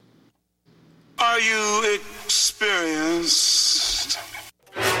Are you experienced?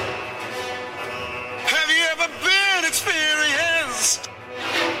 Have you ever been experienced?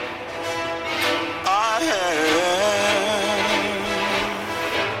 I have.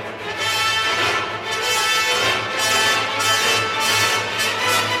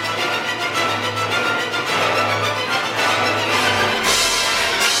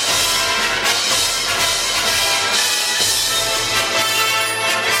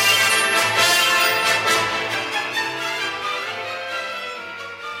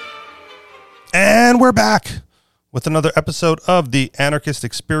 And we're back with another episode of the Anarchist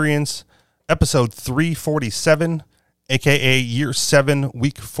Experience, episode 347, aka year 7,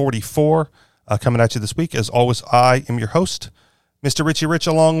 week 44. Coming at you this week. As always, I am your host, Mr. Richie Rich,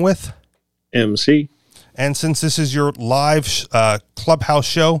 along with MC. And since this is your live clubhouse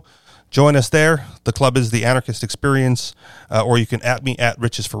show, join us there. The club is the Anarchist Experience, or you can at me at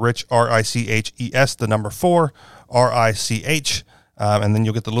Riches for Rich, RICHES, the number 4, RICH. And then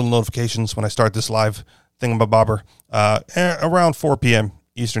you'll get the little notifications when I start this live thingamabobber around 4 p.m.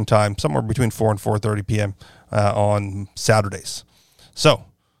 Eastern time, somewhere between 4 and 4:30 p.m. On Saturdays. So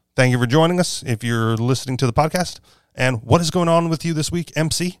thank you for joining us if you're listening to the podcast. And what is going on with you this week,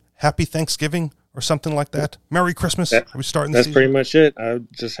 MC? Happy Thanksgiving or something like that? Merry Christmas. Are we starting That's season? pretty much it. I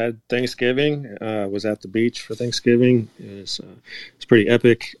just had Thanksgiving. Was at the beach for Thanksgiving. It's pretty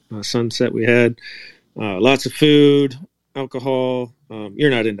epic sunset we had. Lots of food. Alcohol.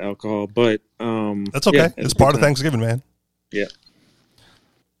 You're not into alcohol, but that's okay. Yeah, it's part of Thanksgiving, man. Yeah.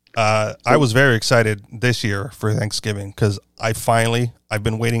 I was very excited this year for Thanksgiving because I've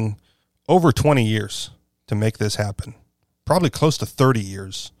been waiting over 20 years to make this happen. Probably close to 30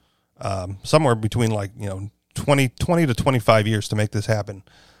 years. Somewhere between 20 to 25 years to make this happen.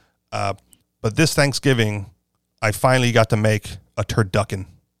 But this Thanksgiving, I finally got to make a turducken.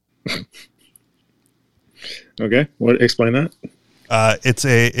 Okay, explain that?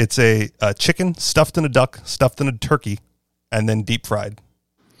 It's a chicken stuffed in a duck, stuffed in a turkey, and then deep fried.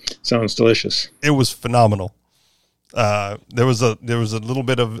 Sounds delicious. It was phenomenal. There was a little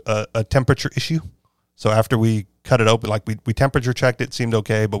bit of a temperature issue, so after we cut it open, we temperature checked, it seemed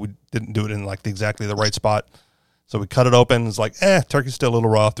okay, but we didn't do it in exactly the right spot. So we cut it open. It's turkey's still a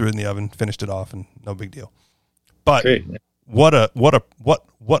little raw. Threw it in the oven, finished it off, and no big deal. But Great. What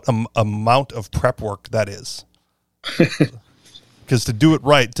amount of prep work that is. Because to do it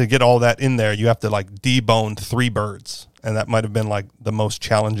right, to get all that in there, you have to debone 3 birds. And that might have been the most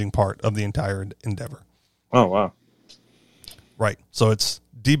challenging part of the entire endeavor. Oh, wow. Right. So it's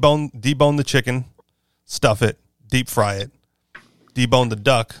debone the chicken, stuff it, deep fry it, debone the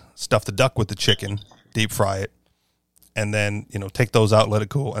duck, stuff the duck with the chicken, deep fry it, and then, take those out, let it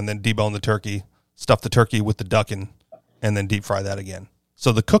cool, and then debone the turkey, stuff the turkey with the duckin', and then deep fry that again.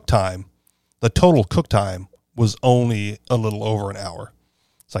 So the total cook time was only a little over an hour.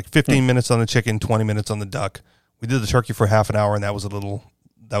 It's 15 minutes on the chicken, 20 minutes on the duck. We did the turkey for half an hour, and that was a little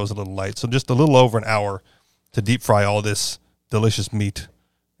light. So just a little over an hour to deep fry all this delicious meat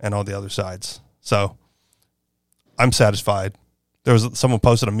and all the other sides. So I'm satisfied. There was someone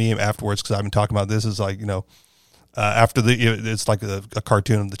posted a meme afterwards because I've been talking about this. It's after it's like a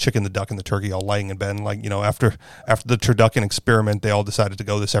cartoon of the chicken, the duck, and the turkey all laying in bed. After the turducken experiment, they all decided to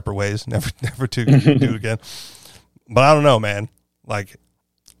go their separate ways, never to do it again. But I don't know, man.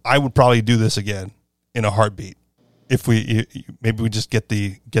 I would probably do this again in a heartbeat if maybe we just get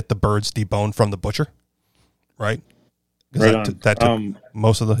the birds deboned from the butcher, right? Right that took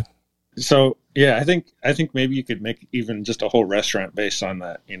most of the. So yeah, I think maybe you could make even just a whole restaurant based on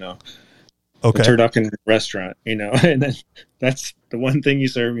that. Okay. The turducken restaurant, and then that's the one thing you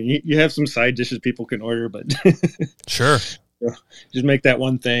serve. You have some side dishes people can order, but sure, just make that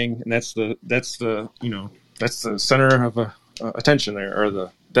one thing, and that's the center of attention there, or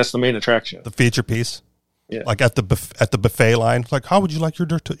that's the main attraction, the feature piece. Yeah, at the buffet line, how would you like your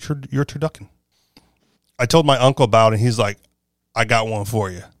turducken? I told my uncle about it, and he's like, I got one for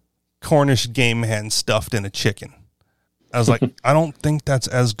you, Cornish game hen stuffed in a chicken. I was like, I don't think that's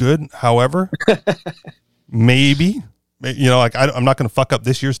as good. However, maybe, I'm not going to fuck up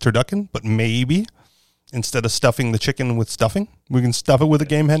this year's turducken, but maybe instead of stuffing the chicken with stuffing, we can stuff it with a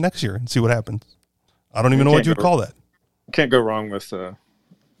game hen next year and see what happens. I don't even know what you would call that. Can't go wrong with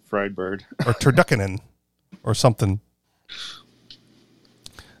fried bird or turducken or something.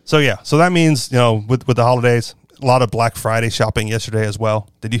 So yeah, so that means, with the holidays, a lot of Black Friday shopping yesterday as well.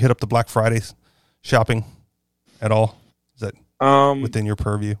 Did you hit up the Black Friday shopping at all? Is that within your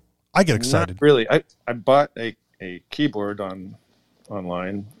purview? I get excited. Not really. I bought a keyboard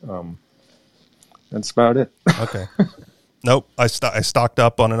online. That's about it. Okay. Nope. I stocked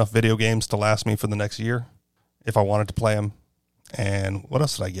up on enough video games to last me for the next year if I wanted to play them. And what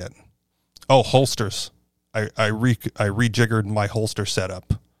else did I get? Oh, holsters. I rejiggered my holster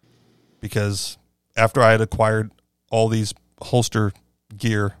setup because after I had acquired all these holster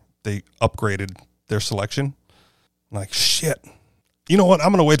gear, they upgraded their selection. I'm like, shit. You know what? I'm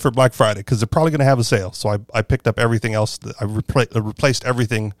going to wait for Black Friday because they're probably going to have a sale. So I picked up everything else. I replaced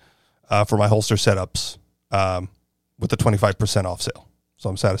everything for my holster setups with the 25% off sale. So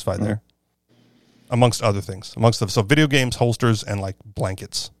I'm satisfied there. Amongst other things. So video games, holsters, and like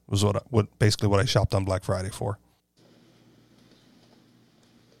blankets was basically what I shopped on Black Friday for.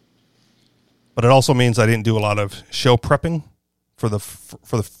 But it also means I didn't do a lot of show prepping for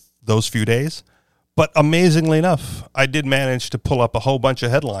those few days. But amazingly enough, I did manage to pull up a whole bunch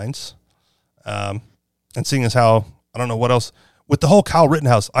of headlines. And seeing as how, I don't know what else, with the whole Kyle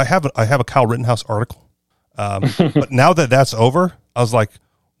Rittenhouse, I have a Kyle Rittenhouse article. But now that that's over, I was like,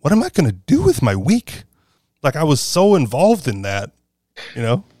 what am I going to do with my week? Like, I was so involved in that, you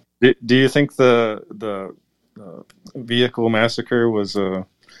know? Do you think the vehicle massacre was a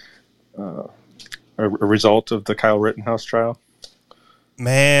result of the Kyle Rittenhouse trial?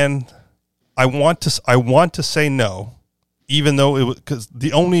 Man, I want to say no, even though it was, because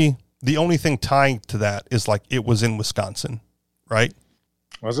the only thing tying to that is like it was in Wisconsin, right?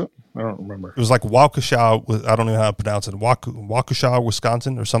 Was it? I don't remember. It was like Waukesha. I don't know how to pronounce it. Waukesha,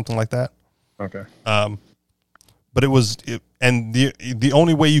 Wisconsin, or something like that. Okay. But and the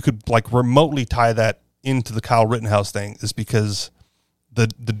only way you could like remotely tie that into the Kyle Rittenhouse thing is because the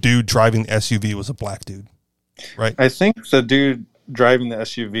dude driving the SUV was a black dude, right? I think the dude driving the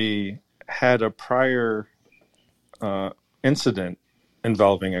SUV had a prior incident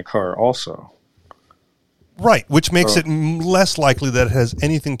involving a car also. Right, which makes it less likely that it has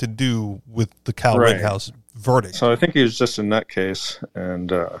anything to do with the Kyle Rittenhouse verdict. So I think he was just a nutcase,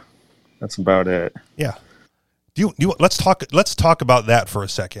 and that's about it. Yeah. Let's talk about that for a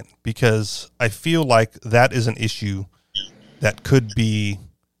second, because I feel like that is an issue that could be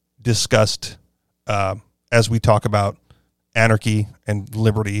discussed as we talk about anarchy and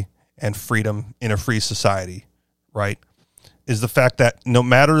liberty and freedom in a free society, right? Is the fact that no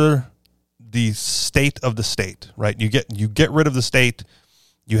matter the state of the state, right? You get rid of the state,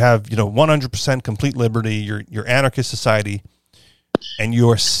 you have 100% complete liberty, your anarchist society, and you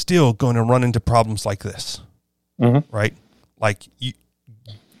are still going to run into problems like this, right? Like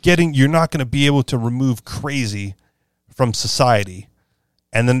you're not going to be able to remove crazy from society,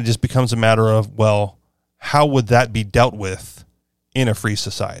 and then it just becomes a matter of, well, how would that be dealt with in a free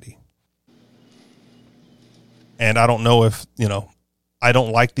society? And I don't know if I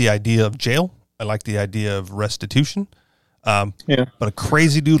don't like the idea of jail. I like the idea of restitution. But a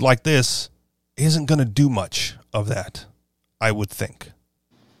crazy dude like this isn't going to do much of that, I would think.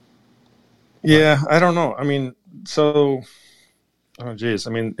 Yeah, I don't know. I mean, it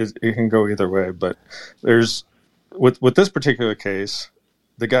can go either way. But there's with this particular case,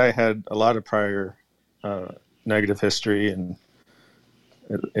 the guy had a lot of prior negative history, and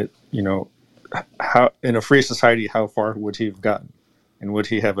how in a free society, how far would he have gotten? And would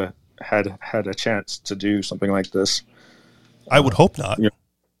he have had a chance to do something like this? I would hope not.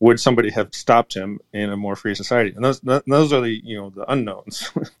 Would somebody have stopped him in a more free society? And those are the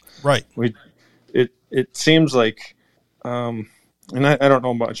unknowns, right? It seems like, and I don't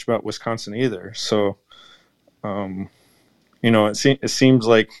know much about Wisconsin either. So, it seems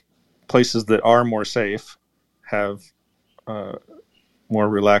like places that are more safe have more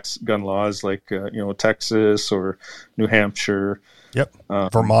relaxed gun laws, like Texas or New Hampshire. Yep.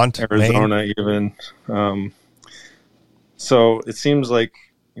 Vermont, Arizona, Maine. even. So it seems like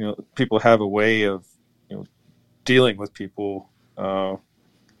people have a way of dealing with people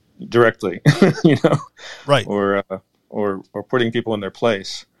directly, right, or putting people in their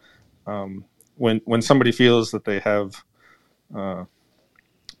place. When somebody feels that they have, I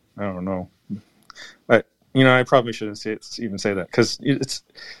don't know, but I probably shouldn't even say that, because it's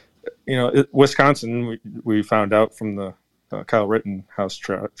Wisconsin. We found out from the Kyle Rittenhouse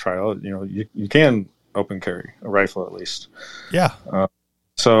trial, you can open carry a rifle at least. Yeah.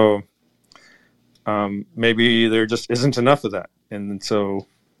 So maybe there just isn't enough of that, and so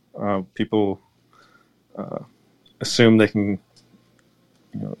people assume they can,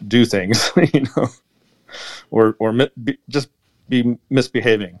 do things, or just be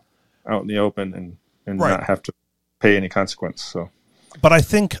misbehaving out in the open and not have to pay any consequence. So, but I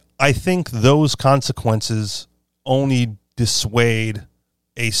think those consequences only dissuade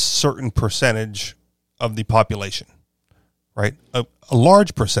a certain percentage of the population, right? A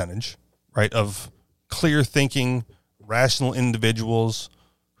large percentage, right, of clear thinking, rational individuals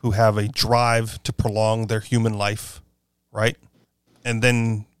who have a drive to prolong their human life, right? And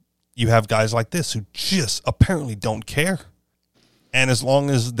then you have guys like this who just apparently don't care. And as long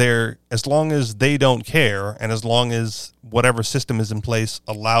as they don't care, and as long as whatever system is in place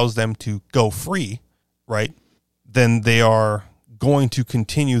allows them to go free, right, then they are going to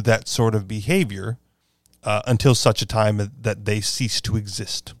continue that sort of behavior until such a time that they cease to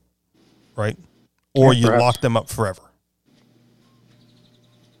exist, right? Or you lock them up forever.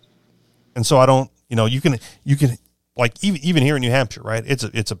 And so I don't, you can like even here in New Hampshire, right?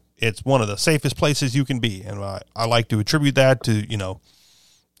 It's one of the safest places you can be, and I like to attribute that to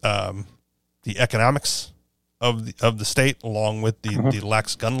the economics of the state, along with the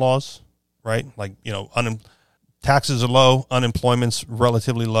lax gun laws, right? Like taxes are low, unemployment's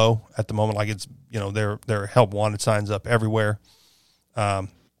relatively low at the moment. Like it's there are help wanted signs up everywhere, but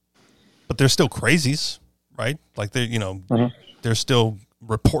there's still crazies, right? Like there's still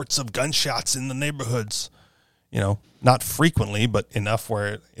reports of gunshots in the neighborhoods. Not frequently, but enough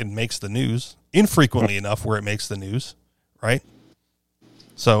where it makes the news. Infrequently enough where it makes the news, right?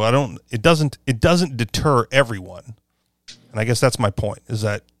 So it doesn't deter everyone. And I guess that's my point, is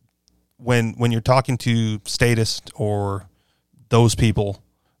that when you're talking to statists or those people,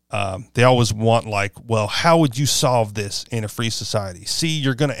 they always want well, how would you solve this in a free society? See,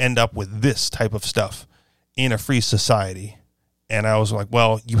 you're going to end up with this type of stuff in a free society. And I was like,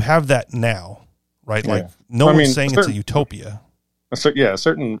 well, you have that now. Right, like one's saying it's a utopia. A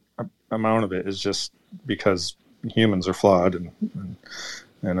certain amount of it is just because humans are flawed,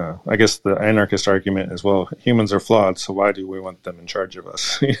 and I guess the anarchist argument is, well, humans are flawed, so why do we want them in charge of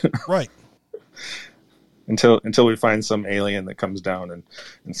us? Right. Until we find some alien that comes down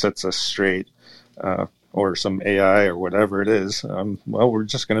and sets us straight, or some AI or whatever it is. Well, we're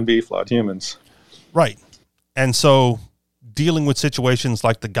just going to be flawed humans. Right, and so dealing with situations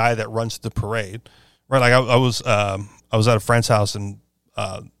like the guy that runs the parade, right? Like I was at a friend's house, and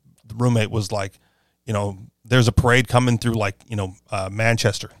the roommate was like, there's a parade coming through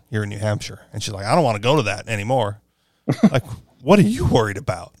Manchester here in New Hampshire. And she's like, I don't want to go to that anymore. Like, what are you worried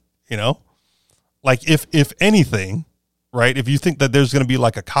about? Like if anything, right? If you think that there's going to be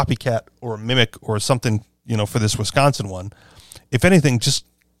like a copycat or a mimic or something, for this Wisconsin one, if anything, just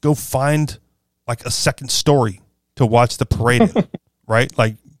go find like a second story to watch the parade in, right?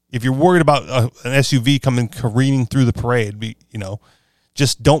 Like if you're worried about an SUV coming careening through the parade,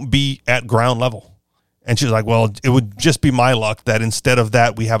 just don't be at ground level. And she's like, well, it would just be my luck that instead of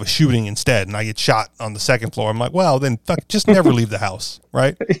that, we have a shooting instead, and I get shot on the second floor. I'm like, well, then just never leave the house,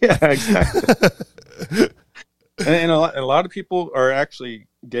 right? Yeah, exactly. and a lot of people are actually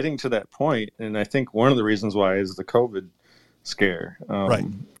getting to that point, and I think one of the reasons why is the COVID scare. Right.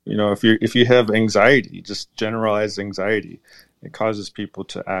 If you have anxiety, just generalized anxiety, it causes people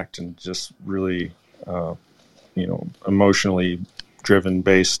to act in just really, emotionally driven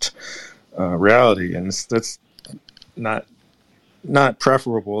based reality, and that's not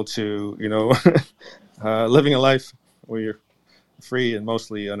preferable to living a life where you're free and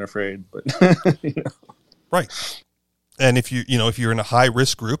mostly unafraid. But right. And if you're in a high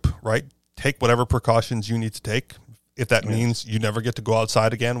risk group, right, take whatever precautions you need to take. If that means you never get to go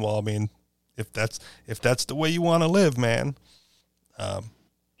outside again, well, I mean, if that's the way you want to live, man. But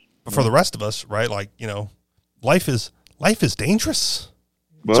for the rest of us, right, like, life is dangerous.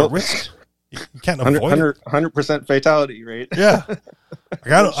 It's a risk. You can't avoid it. 100% fatality rate. Yeah.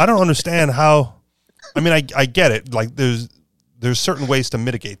 Like, I don't understand how. I mean, I get it. Like there's certain ways to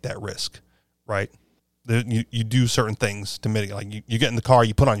mitigate that risk, right? You do certain things to mitigate. Like you get in the car,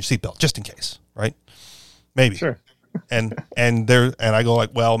 you put on your seatbelt just in case, right? Maybe. Sure. And I go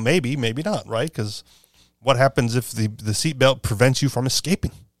like, well, maybe not, right? Because what happens if the seatbelt prevents you from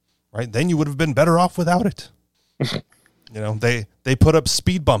escaping, right? Then you would have been better off without it. They put up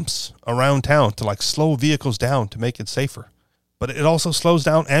speed bumps around town to like slow vehicles down to make it safer, but it also slows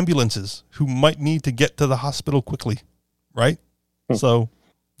down ambulances who might need to get to the hospital quickly, right? So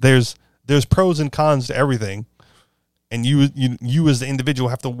there's pros and cons to everything, and you as the individual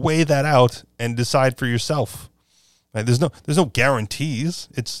have to weigh that out and decide for yourself. Right? There's no guarantees.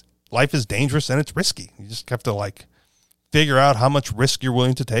 Life is dangerous and it's risky. You just have to like figure out how much risk you're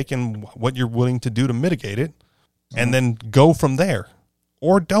willing to take and what you're willing to do to mitigate it, and then go from there,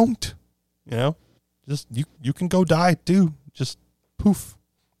 or don't. Just you can go die too. Just poof,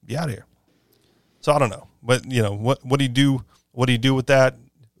 be out of here. So I don't know, but what do you do? What do you do with that?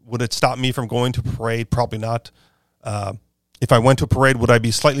 Would it stop me from going to a parade? Probably not. If I went to a parade, would I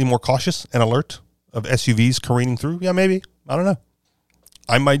be slightly more cautious and alert of SUVs careening through? Yeah, maybe. I don't know.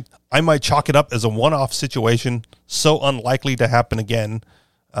 I might chalk it up as a one-off situation, so unlikely to happen again,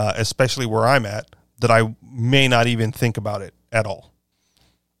 especially where I'm at, that I may not even think about it at all.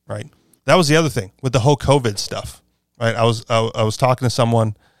 Right. That was the other thing with the whole COVID stuff. Right. I was talking to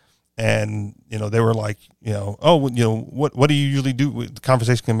someone, and they were like, what do you usually do? The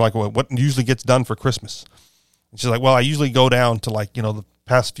conversation came like, what usually gets done for Christmas? And she's like, well, I usually go down to the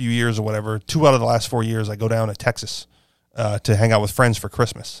past few years or whatever. 2 out of the last 4 years, I go down to Texas to hang out with friends for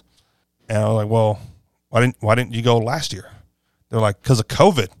Christmas. And I was like, well, why didn't you go last year? They're like, because of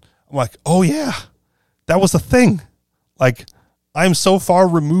COVID. I'm like, oh yeah, that was a thing. Like, I'm so far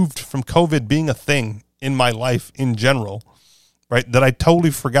removed from COVID being a thing in my life in general, right, that I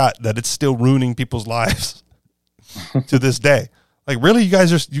totally forgot that it's still ruining people's lives to this day. Like, really, you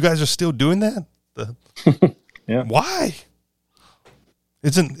guys are still doing that? Yeah. Why?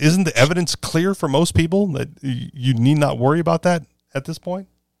 Isn't the evidence clear for most people that you need not worry about that at this point?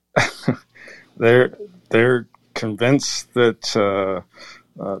 They're convinced that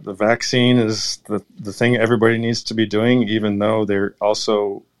the vaccine is the thing everybody needs to be doing, even though they're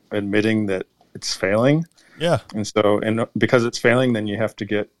also admitting that it's failing. Yeah. And because it's failing, then you have to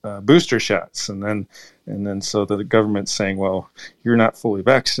get booster shots, and then so the government's saying, well, you're not fully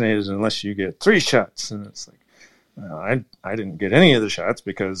vaccinated unless you get 3 shots, and it's like, I didn't get any of the shots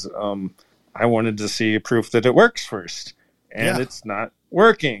because I wanted to see proof that it works first, and it's not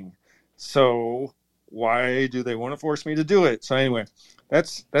working. So why do they want to force me to do it? So anyway,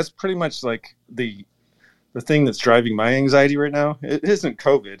 that's pretty much like the thing that's driving my anxiety right now. It isn't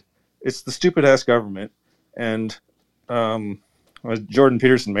COVID. It's the stupid ass government. And Jordan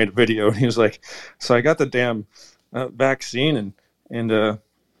Peterson made a video, and he was like, so I got the damn vaccine, and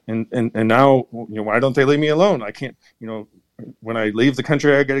now, why don't they leave me alone? I can't, when I leave the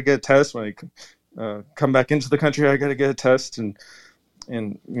country, I got to get a test. When I come back into the country, I got to get a test. And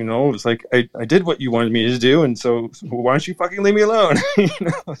it's like, I did what you wanted me to do. And so why don't you fucking leave me alone?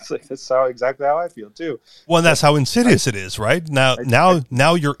 It's like, that's exactly how I feel too. Well, and that's how insidious it is, right? Now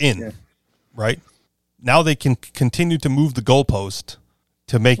you're in, right? Now they can continue to move the goalpost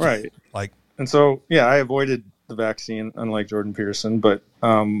to make it like. And so, I avoided the vaccine, unlike Jordan Peterson, but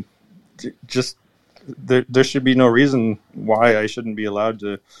just there should be no reason why I shouldn't be allowed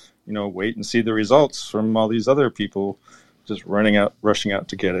to, wait and see the results from all these other people just rushing out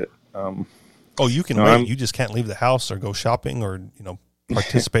to get it. You can wait. You just can't leave the house or go shopping or,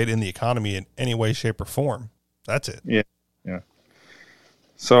 participate in the economy in any way, shape, or form. That's it. Yeah.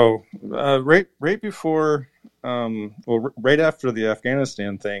 So right before, right after the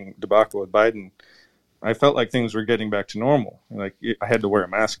Afghanistan debacle with Biden, I felt like things were getting back to normal. Like, I had to wear a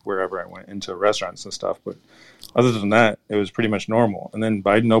mask wherever I went into restaurants and stuff, but other than that, it was pretty much normal. And then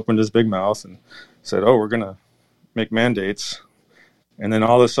Biden opened his big mouth and said, "Oh, we're gonna make mandates," and then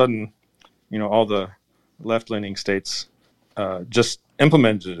all of a sudden, all the left-leaning states just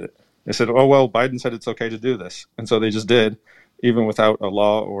implemented it. They said, "Oh well, Biden said it's okay to do this," and so they just did, even without a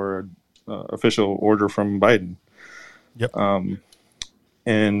law or official order from Biden. Yep.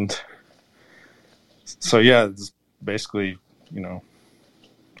 And so it's basically,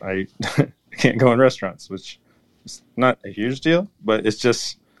 I can't go in restaurants, which is not a huge deal, but it's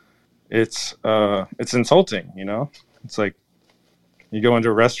just it's insulting. It's like you go into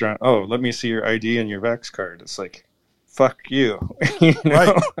a restaurant. Oh, let me see your ID and your Vax card. It's like, fuck you.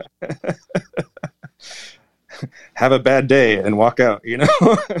 Right. Have a bad day and walk out,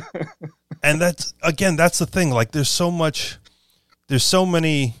 And that's the thing. Like, there's so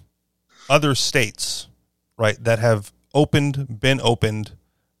many other states, right, that have been opened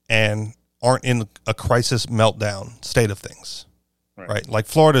and aren't in a crisis meltdown state of things. Right. Like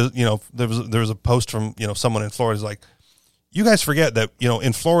Florida, there was a post from, someone in Florida is like, you guys forget that,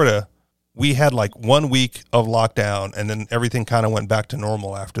 in Florida, we had like 1 week of lockdown and then everything kind of went back to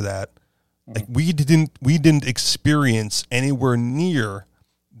normal after that. Like, we didn't experience anywhere near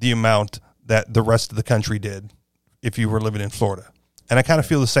the amount that the rest of the country did if you were living in Florida. And I kind of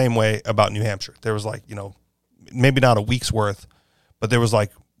feel the same way about New Hampshire. There was like, maybe not a week's worth, but there was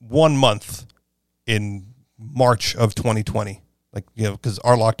like 1 month in March of 2020. Like, because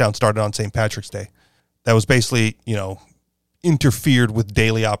our lockdown started on St. Patrick's Day. That was basically, interfered with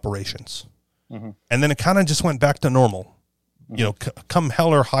daily operations. Mm-hmm. And then it kind of just went back to normal, come hell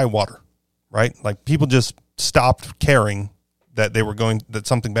or high water. Right? Like, people just stopped caring that that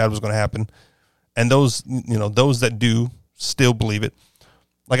something bad was going to happen. And those that do still believe it.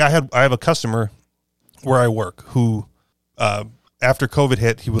 Like, I have a customer where I work who, after COVID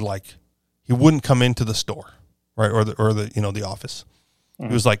hit, he wouldn't come into the store, right? Or the office. Mm-hmm.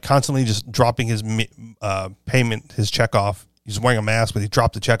 He was like constantly just dropping his payment, his check off He's wearing a mask, but he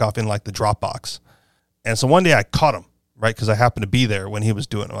dropped the check off in like the drop box. And so one day I caught him, right? Because I happened to be there when he was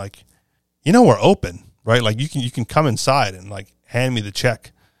doing it. Like, we're open, right? Like you can come inside and like hand me the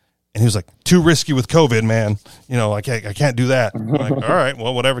check. And he was like, too risky with COVID, man. I can't do that. I'm like, all right,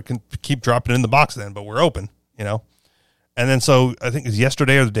 well, whatever, can keep dropping it in the box then, but we're open, And then so I think it was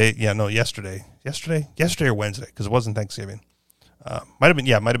yesterday or the day. Yeah, no, yesterday or Wednesday, because it wasn't Thanksgiving. Might have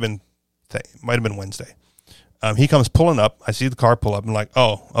been Wednesday. He comes pulling up. I see the car pull up. I'm like,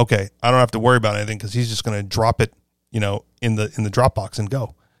 oh, okay. I don't have to worry about anything because he's just going to drop it, in the drop box and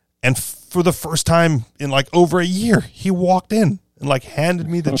go. And for the first time in like over a year, he walked in and like handed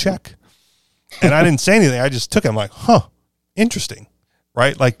me the check. And I didn't say anything. I just took it. I'm like, huh, interesting,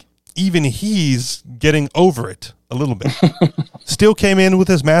 right? Like even he's getting over it a little bit. Still came in with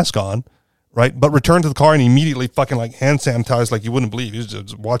his mask on, right? But returned to the car and immediately fucking like hand sanitized like you wouldn't believe. You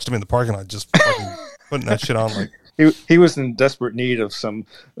just watched him in the parking lot just fucking putting that shit on. Like he was in desperate need of some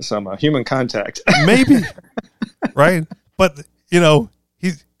human contact. Maybe, right? But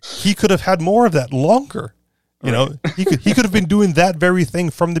he could have had more of that longer. He could have been doing that very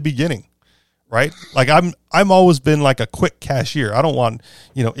thing from the beginning, right? Like I'm always been like a quick cashier. I don't want,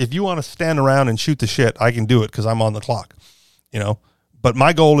 if you want to stand around and shoot the shit, I can do it because I'm on the clock, But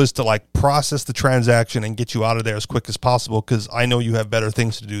my goal is to like process the transaction and get you out of there as quick as possible because I know you have better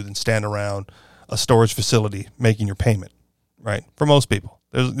things to do than stand around a storage facility making your payment, right? For most people,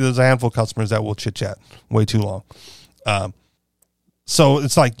 there's a handful of customers that will chit chat way too long. So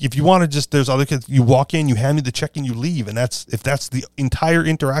it's like, if you want to just, there's other kids, you walk in, you hand me the check and you leave. And if that's the entire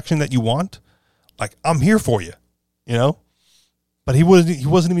interaction that you want, like I'm here for you, but he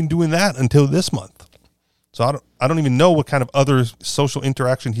wasn't even doing that until this month. So I don't even know what kind of other social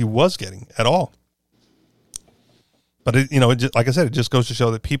interaction he was getting at all. But it just, like I said, it just goes to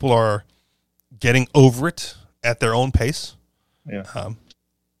show that people are getting over it at their own pace. Yeah. And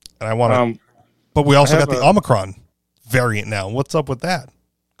I want to, but we also got the Omicron variant now. What's up with that?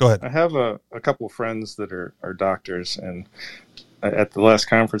 Go ahead. I have a couple of friends that are doctors, and at the last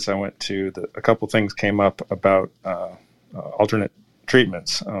conference I went to, a couple of things came up about alternate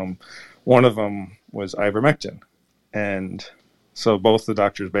treatments. One of them was ivermectin, and so both the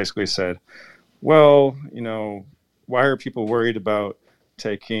doctors basically said, well, why are people worried about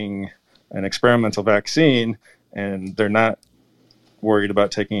taking an experimental vaccine and they're not worried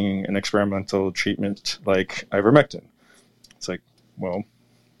about taking an experimental treatment like ivermectin? It's like, well,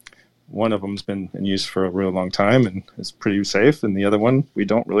 one of them's been in use for a real long time and is pretty safe, and the other one we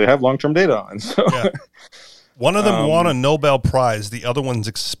don't really have long-term data on. So, yeah. One of them won a Nobel Prize. The other one's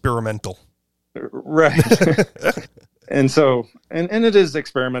experimental. Right. And so, and it is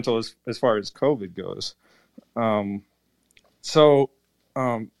experimental as far as COVID goes.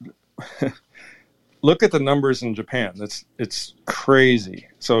 Look at the numbers in Japan. It's crazy.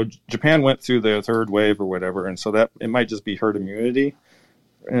 So Japan went through their third wave or whatever, and so that it might just be herd immunity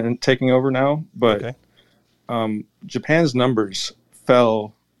and taking over now. But okay. Japan's numbers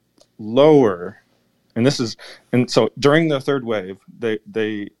fell lower, and so during the third wave,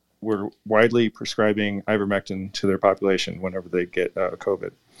 they were widely prescribing ivermectin to their population whenever they get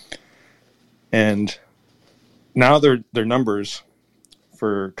COVID, and now their numbers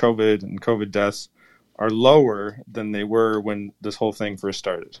for COVID and COVID deaths are lower than they were when this whole thing first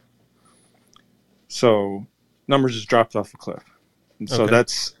started. So numbers just dropped off a cliff. And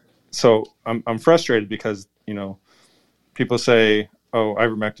so I'm frustrated because, people say, oh,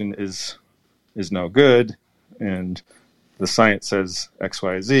 ivermectin is no good and the science says X,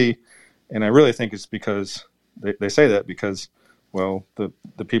 Y, Z. And I really think it's because they say that because, well, the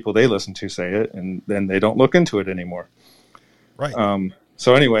people they listen to say it, and then they don't look into it anymore. Right.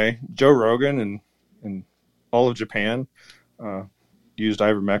 So anyway, Joe Rogan and all of Japan used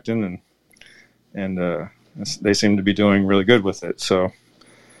ivermectin, and they seem to be doing really good with it. So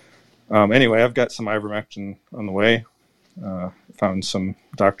anyway, I've got some ivermectin on the way. Found some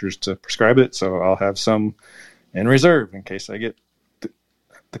doctors to prescribe it, so I'll have some in reserve in case I get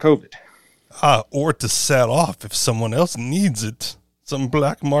the COVID. Or to set off if someone else needs it. Some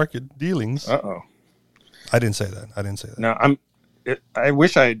black market dealings. Uh-oh. I didn't say that. No, I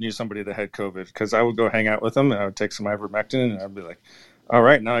wish I knew somebody that had COVID, because I would go hang out with them and I would take some ivermectin and I'd be like, all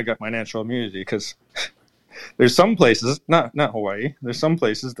right, now I got my natural immunity. Because there's some places, not Hawaii, there's some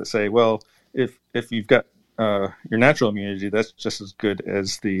places that say, well, if you've got your natural immunity, that's just as good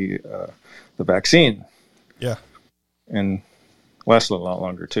as the vaccine. Yeah. And lasts a lot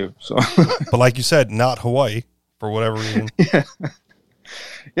longer too. So, but like you said, not Hawaii for whatever reason. Yeah.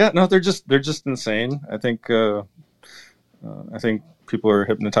 Yeah, no, they're just insane. I think people are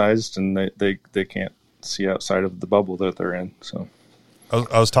hypnotized and they can't see outside of the bubble that they're in. So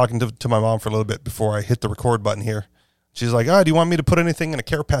I was talking to my mom for a little bit before I hit the record button here. She's like, "Oh, do you want me to put anything in a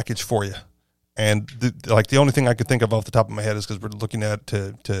care package for you?" And the only thing I could think of off the top of my head is, because we're looking at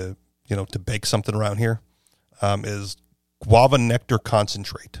to bake something around here, is guava nectar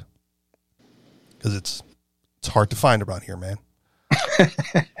concentrate, because it's hard to find around here, man.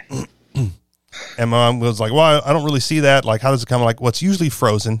 And my mom was like, "Well, I don't really see that. Like, how does it come?" Like, well, it's usually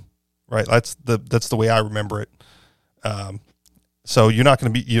frozen, right? That's the way I remember it. So you're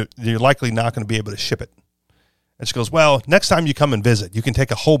likely not going to be able to ship it. And she goes, "Well, next time you come and visit, you can take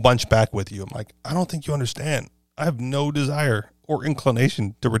a whole bunch back with you." I'm like, "I don't think you understand. I have no desire or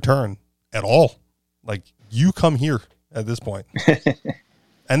inclination to return at all. Like, you come here at this point."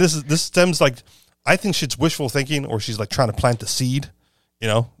 And this stems, like, I think she's wishful thinking, or she's like trying to plant the seed,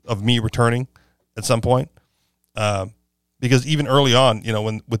 of me returning at some point. Because even early on,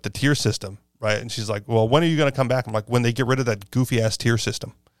 when with the tier system, right? And she's like, "Well, when are you going to come back?" I'm like, "When they get rid of that goofy ass tier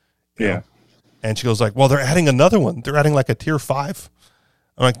system." You know? And she goes like, "Well, they're adding another one. They're adding like a tier 5.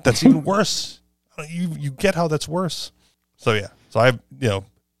 I'm like, "That's even worse." You get how that's worse. So yeah. So I,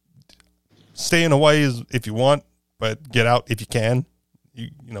 stay in Hawaii if you want, but get out if you can.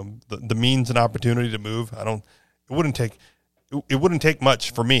 The means and opportunity to move. It wouldn't take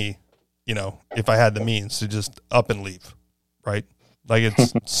much for me, if I had the means to just up and leave, right? Like,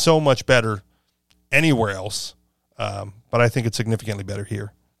 it's so much better anywhere else. But I think it's significantly better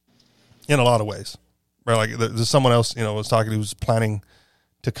here in a lot of ways. Right? Like, there's someone else, was talking, who was planning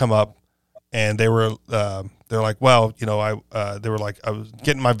to come up, and they're like, "Well, they were like, I was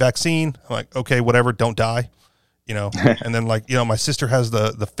getting my vaccine." I'm like, "Okay, whatever, don't die." And then, like, my sister has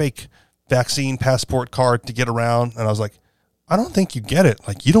the fake vaccine passport card to get around. And I was like, "I don't think you get it.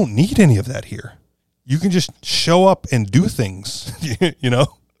 Like, you don't need any of that here. You can just show up and do things,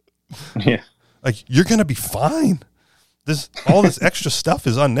 Yeah. Like, you're going to be fine. All this extra stuff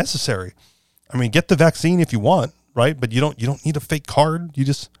is unnecessary. I mean, get the vaccine if you want, right? But you don't need a fake card.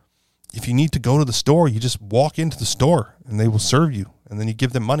 If you need to go to the store, you just walk into the store and they will serve you. And then you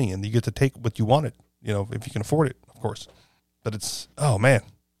give them money and you get to take what you wanted, if you can afford it, of course." But it's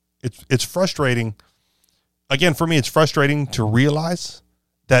frustrating. Again, for me, it's frustrating to realize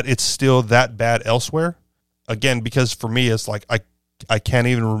that it's still that bad elsewhere. Again, because for me, it's like, I can't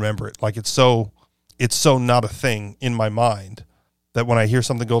even remember it. Like, it's so not a thing in my mind that when I hear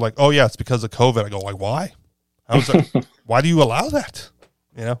something go like, "Oh yeah, it's because of COVID," I go like, "Why? How's that? Why do you allow that?"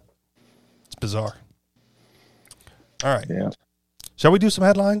 It's bizarre. All right. Yeah. Shall we do some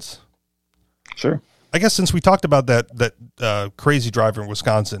headlines? Sure. I guess since we talked about that crazy driver in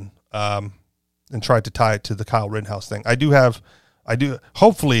Wisconsin, and tried to tie it to the Kyle Rittenhouse thing, I do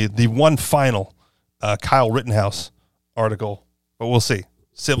hopefully the one final Kyle Rittenhouse article, but we'll see.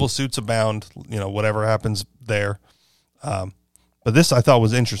 Civil suits abound, whatever happens there. But this I thought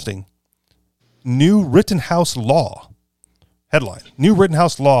was interesting. New Rittenhouse law. Headline: New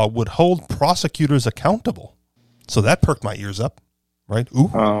Rittenhouse law would hold prosecutors accountable. So that perked my ears up, right?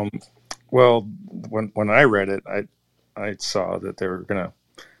 Ooh. Well, when I read it, I saw that they were going to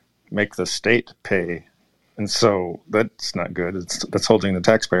make the state pay, and so that's not good. That's holding the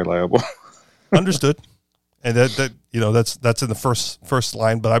taxpayer liable. Understood. And that's in the first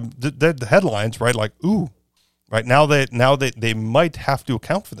line, but the headlines, right? Like, ooh, right now they might have to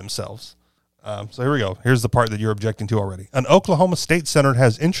account for themselves. So here we go. Here's the part that you're objecting to already. An Oklahoma state senator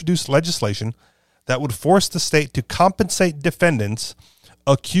has introduced legislation that would force the state to compensate defendants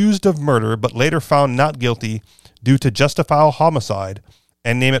accused of murder but later found not guilty due to justifiable homicide,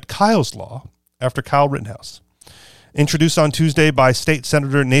 and name it Kyle's Law, after Kyle Rittenhouse. Introduced on Tuesday by State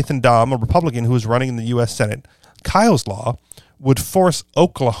Senator Nathan Dahm, a Republican who is running in the U.S. Senate, Kyle's Law would force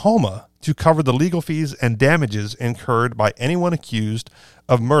Oklahoma to cover the legal fees and damages incurred by anyone accused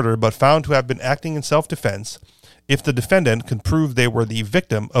of murder but found to have been acting in self-defense if the defendant can prove they were the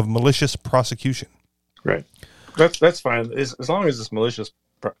victim of malicious prosecution. Right. That's fine, as long as it's malicious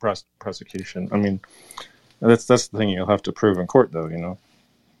prosecution. I mean, that's the thing you'll have to prove in court, though.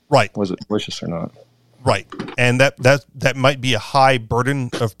 Right. Was it malicious or not? Right. And that might be a high burden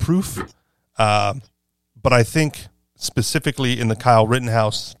of proof, but I think specifically in the Kyle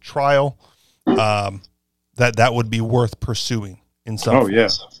Rittenhouse trial, that would be worth pursuing in some form.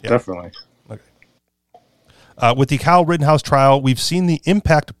 Yes, yeah. Definitely. Okay. With the Kyle Rittenhouse trial, we've seen the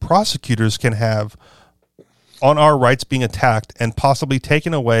impact prosecutors can have on our rights being attacked and possibly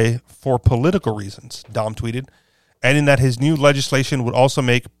taken away for political reasons, Dom tweeted, adding that his new legislation would also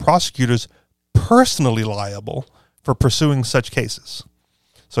make prosecutors personally liable for pursuing such cases.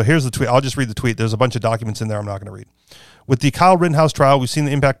 So here's the tweet. I'll just read the tweet. There's a bunch of documents in there I'm not going to read. With the Kyle Rittenhouse trial, we've seen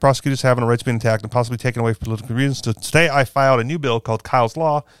the impact prosecutors have on rights being attacked and possibly taken away for political reasons. So today I filed a new bill called Kyle's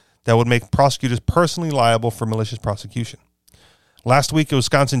Law that would make prosecutors personally liable for malicious prosecution. Last week, a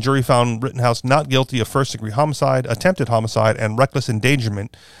Wisconsin jury found Rittenhouse not guilty of first-degree homicide, attempted homicide, and reckless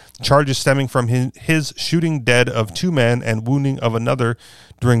endangerment, charges stemming from his shooting dead of 2 men and wounding of another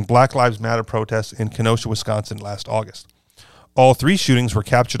during Black Lives Matter protests in Kenosha, Wisconsin last August. All 3 shootings were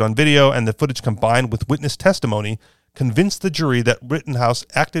captured on video, and the footage combined with witness testimony convinced the jury that Rittenhouse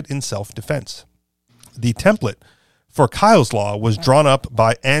acted in self-defense. The template for Kyle's Law was drawn up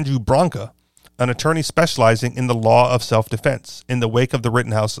by Andrew Branca, an attorney specializing in the law of self-defense, in the wake of the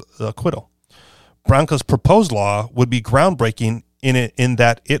Rittenhouse acquittal. Branca's proposed law would be groundbreaking in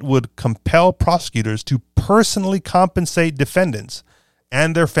that it would compel prosecutors to personally compensate defendants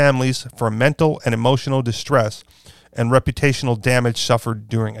and their families for mental and emotional distress and reputational damage suffered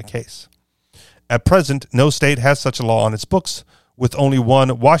during a case. At present, no state has such a law on its books. With only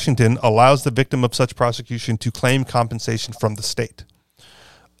one, Washington allows the victim of such prosecution to claim compensation from the state.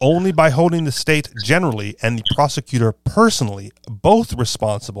 Only by holding the state generally and the prosecutor personally both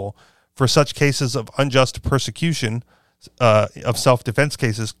responsible for such cases of unjust persecution of self-defense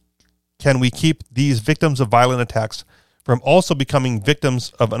cases can we keep these victims of violent attacks from also becoming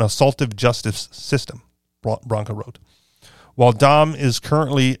victims of an assaultive justice system, Branca wrote. While Dom is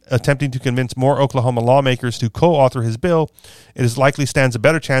currently attempting to convince more Oklahoma lawmakers to co-author his bill, it is likely stands a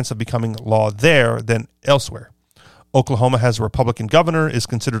better chance of becoming law there than elsewhere. Oklahoma has a Republican governor, is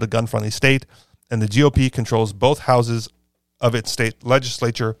considered a gun-friendly state, and the GOP controls both houses of its state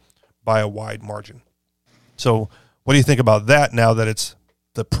legislature by a wide margin. So what do you think about that now that it's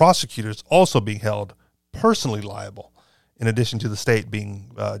the prosecutors also being held personally liable, in addition to the state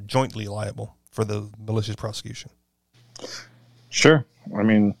being jointly liable for the malicious prosecution? Sure. I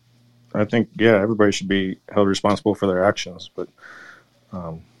mean, I think, yeah, everybody should be held responsible for their actions, but,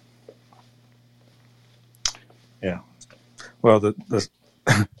 yeah. Well, it's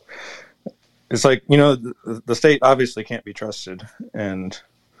like, the state obviously can't be trusted, and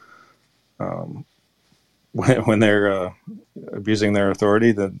when they're abusing their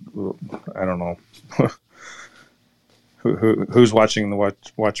authority, then I don't know who's watching the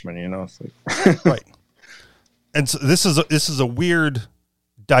watchman. It's like right. And so this is a weird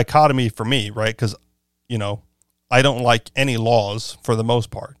dichotomy for me, right? Because I don't like any laws for the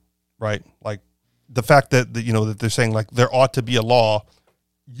most part, right? Like the fact that that they're saying like there ought to be a law,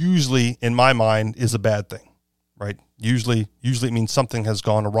 usually in my mind is a bad thing, right? Usually it means something has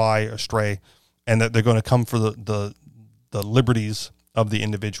gone awry, astray, and that they're going to come for the liberties of the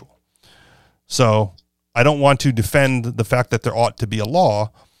individual. So I don't want to defend the fact that there ought to be a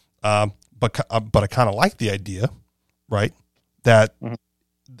law, but I kind of like the idea, right? That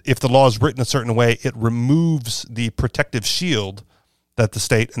if the law is written a certain way, it removes the protective shield that the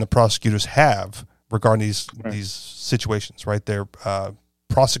state and the prosecutors have regarding these situations, right? Their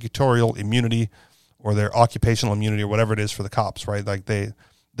prosecutorial immunity or their occupational immunity or whatever it is for the cops, right? Like they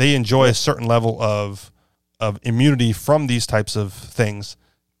enjoy a certain level of immunity from these types of things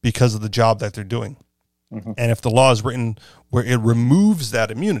because of the job that they're doing. Mm-hmm. And if the law is written where it removes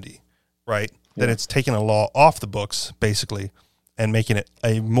that immunity, right, then it's taking a law off the books, basically, and making it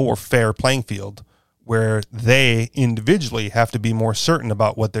a more fair playing field where they individually have to be more certain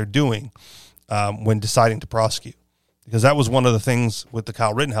about what they're doing when deciding to prosecute. Because that was one of the things with the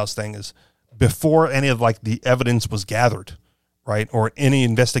Kyle Rittenhouse thing is before any of like the evidence was gathered, right, or any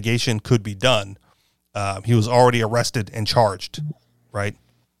investigation could be done, he was already arrested and charged, right?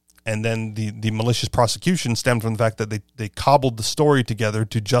 And then the malicious prosecution stemmed from the fact that they cobbled the story together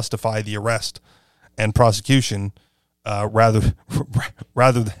to justify the arrest and prosecution rather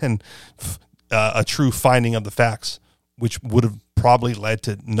than a true finding of the facts, which would have probably led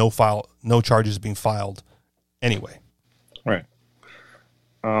to no charges being filed anyway. Right.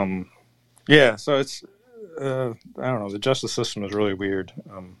 Yeah. So it's I don't know. The justice system is really weird.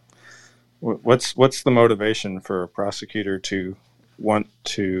 What's the motivation for a prosecutor to want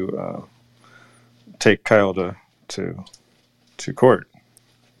to take Kyle to court,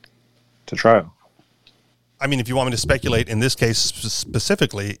 to trial? I mean, if you want me to speculate, in this case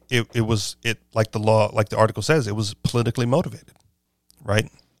specifically, it was like the law, like the article says, it was politically motivated, right?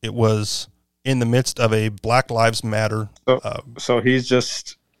 It was in the midst of a Black Lives Matter. So he's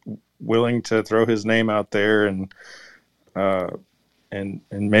just willing to throw his name out there and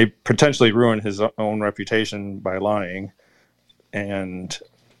may potentially ruin his own reputation by lying, and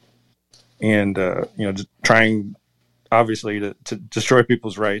trying obviously to destroy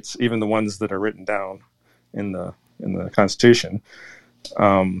people's rights, even the ones that are written down in the Constitution.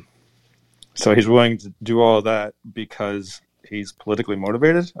 So he's willing to do all of that because he's politically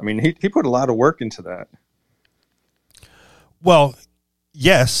motivated. I mean, he put a lot of work into that. Well,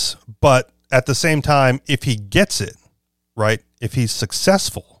 yes, but at the same time, if he gets it, right, if he's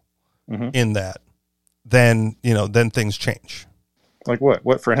successful in that, then, then things change. Like what?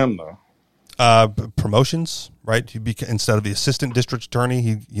 What for him, though? Promotions, right? Instead of the assistant district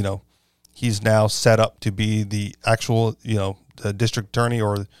attorney, he's now set up to be the actual, the district attorney,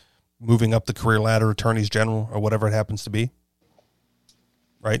 or moving up the career ladder, attorneys general, or whatever it happens to be.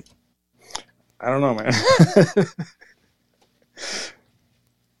 Right? I don't know, man.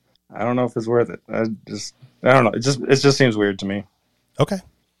 I don't know if it's worth it. I don't know. It just seems weird to me. Okay.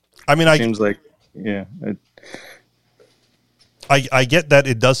 I mean, it seems like, yeah. I get that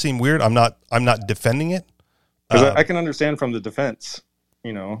it does seem weird. I'm not defending it. Because I can understand from the defense,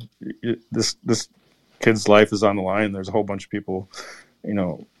 this kid's life is on the line. There's a whole bunch of people,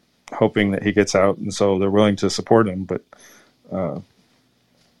 hoping that he gets out, and so they're willing to support him. But I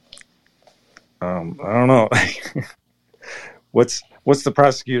don't know. What's the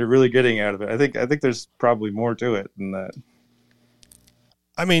prosecutor really getting out of it? I think there's probably more to it than that.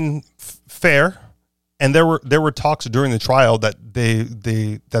 I mean, fair. And there were talks during the trial that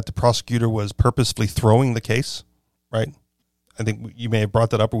that the prosecutor was purposefully throwing the case, right? I think you may have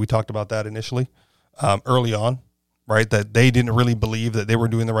brought that up, or we talked about that initially, early on, right? That they didn't really believe that they were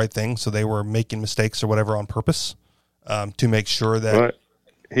doing the right thing, so they were making mistakes or whatever on purpose, to make sure that.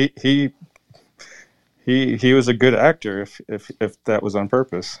 But he was a good actor if that was on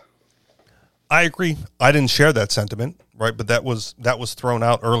purpose. I agree. I didn't share that sentiment, right? But that was thrown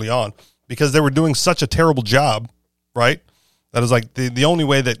out early on because they were doing such a terrible job, right? That is like the only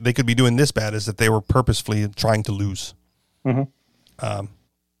way that they could be doing this bad is that they were purposefully trying to lose. Mm-hmm.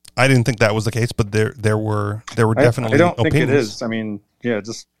 I didn't think that was the case, but there were definitely. I don't opinions. think it is. I mean, yeah,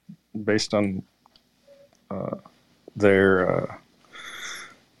 just based on their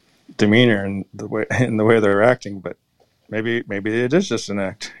demeanor and the way they're acting, but maybe it is just an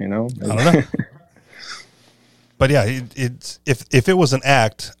act. I don't know. But yeah, if it was an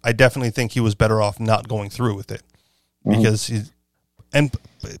act, I definitely think he was better off not going through with it, because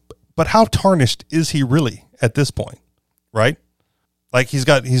but how tarnished is he really at this point, right? Like he's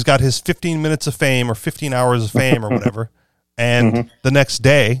got his 15 minutes of fame or 15 hours of fame or whatever, and the next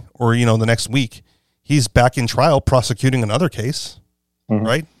day or the next week he's back in trial prosecuting another case,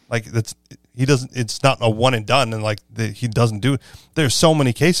 right? Like it's not a one and done, and he doesn't do. There's so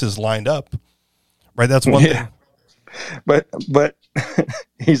many cases lined up, right? That's one thing. But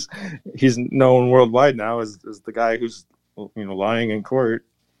he's known worldwide now as the guy who's lying in court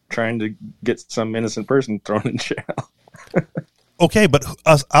trying to get some innocent person thrown in jail. Okay, but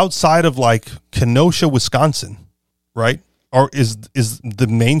outside of Kenosha, Wisconsin, right? Or is the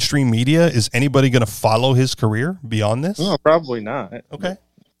mainstream media, is anybody going to follow his career beyond this? No, probably not. Okay.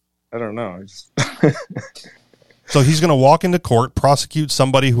 I don't know. So he's going to walk into court, prosecute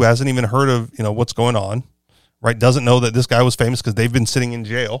somebody who hasn't even heard of, what's going on, right? Doesn't know that this guy was famous because they've been sitting in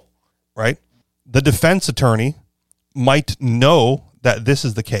jail, right? The defense attorney might know that this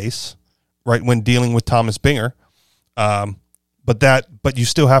is the case, right? When dealing with Thomas Binger. But you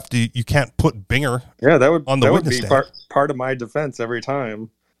still have to, you can't put Binger on the witness stand. Would be part of my defense every time.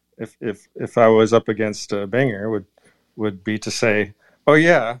 If I was up against Binger, would be to say, oh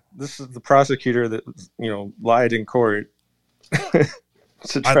yeah, this is the prosecutor that lied in court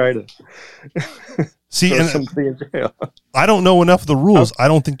to try to see throw somebody in jail. I don't know enough of the rules. I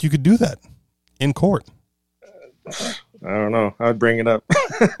don't think you could do that in court. I don't know. I'd bring it up.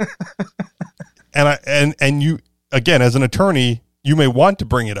 and you, again, as an attorney, you may want to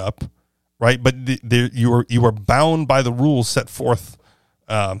bring it up, right? But you are bound by the rules set forth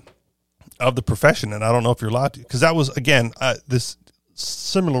of the profession, and I don't know if you're allowed to, because that was, again, this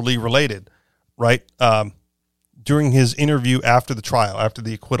similarly related, right? During his interview after the trial, after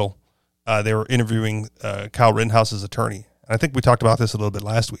the acquittal, they were interviewing Kyle Rittenhouse's attorney. And I think we talked about this a little bit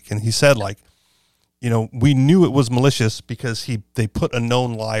last week, and he said, we knew it was malicious because they put a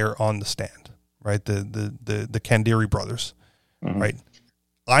known liar on the stand, right? The Kandiri brothers, right?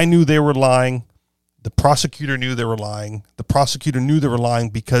 I knew they were lying. The prosecutor knew they were lying. The prosecutor knew they were lying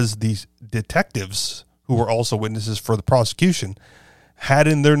because these detectives, who were also witnesses for the prosecution, had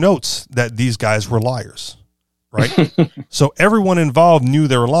in their notes that these guys were liars, right? So everyone involved knew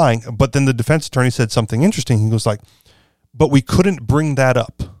they were lying, but then the defense attorney said something interesting. He was like, but we couldn't bring that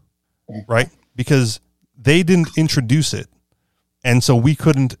up, right? Because they didn't introduce it. And so we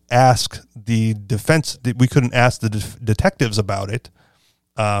couldn't ask the detectives about it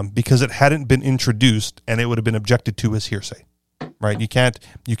because it hadn't been introduced and it would have been objected to as hearsay. right? You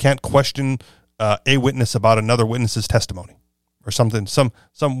can't question a witness about another witness's testimony or something, some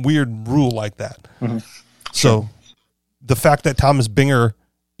weird rule like that. Mm-hmm. So the fact that Thomas Binger,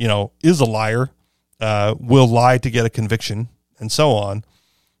 is a liar, will lie to get a conviction and so on,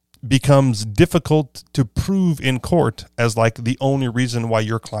 becomes difficult to prove in court as like the only reason why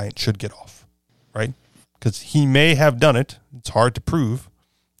your client should get off, right? Because he may have done it. It's hard to prove,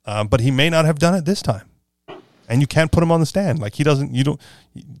 but he may not have done it this time. And you can't put him on the stand. Like the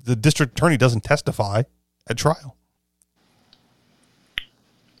district attorney doesn't testify at trial.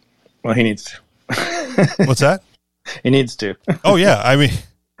 Well, he needs to. What's that? He needs to. Oh yeah. I mean,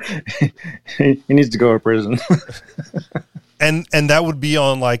 he needs to go to prison. and that would be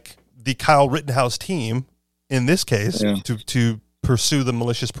on like the Kyle Rittenhouse team in this case to pursue the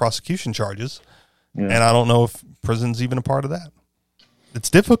malicious prosecution charges. Yeah. And I don't know if prison's even a part of that. It's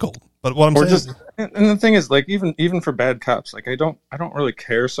difficult. But what I'm saying, and the thing is, like, even for bad cops, like I don't really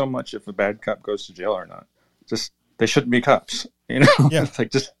care so much if a bad cop goes to jail or not. Just they shouldn't be cops, Yeah. It's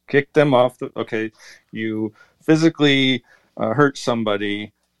like just kick them off. Okay, you physically hurt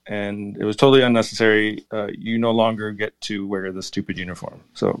somebody, and it was totally unnecessary. You no longer get to wear the stupid uniform.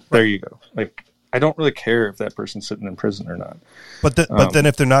 So there you go. Like I don't really care if that person's sitting in prison or not. But then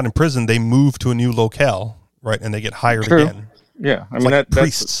if they're not in prison, they move to a new locale, right, and they get hired again. Yeah, I mean like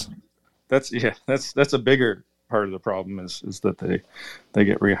priests. That's a bigger part of the problem is that they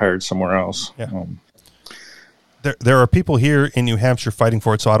get rehired somewhere else. Yeah. There are people here in New Hampshire fighting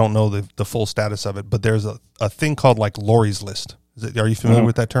for it, so I don't know the full status of it. But there's a thing called like Lori's List. Are you familiar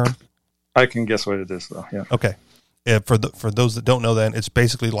with that term? I can guess what it is, though. Yeah. Okay. For those that don't know, then it's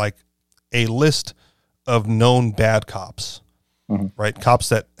basically like a list of known bad cops, right? Cops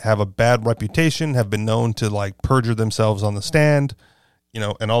that have a bad reputation, have been known to like perjure themselves on the stand,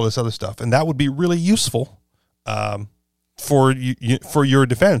 and all this other stuff. And that would be really useful for for your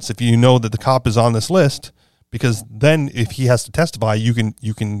defense if you know that the cop is on this list, because then if he has to testify, you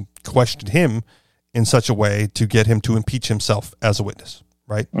can question him in such a way to get him to impeach himself as a witness,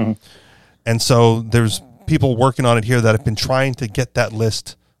 right? Mm-hmm. And so there's people working on it here that have been trying to get that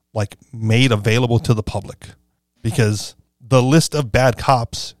list like made available to the public, because the list of bad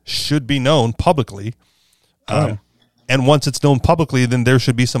cops should be known publicly. And once it's known publicly, then there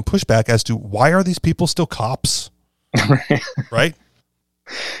should be some pushback as to why are these people still cops? Right?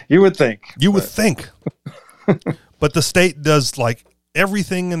 You would think. But the state does like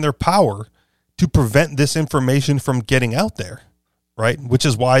everything in their power to prevent this information from getting out there, right? Which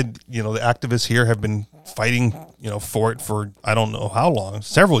is why, the activists here have been fighting, for it for I don't know how long,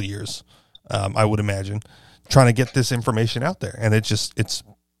 several years, I would imagine, trying to get this information out there. And it's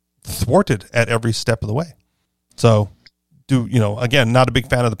thwarted at every step of the way. So again, not a big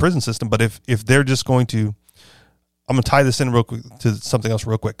fan of the prison system, but if they're just going to, I'm going to tie this in real quick to something else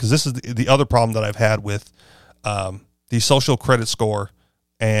real quick, because this is the other problem that I've had with the social credit score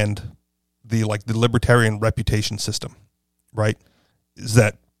and the libertarian reputation system, right? Is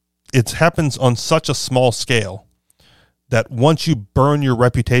that it happens on such a small scale that once you burn your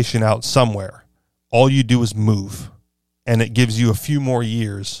reputation out somewhere, all you do is move, and it gives you a few more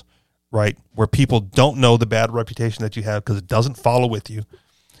years, right, where people don't know the bad reputation that you have because it doesn't follow with you.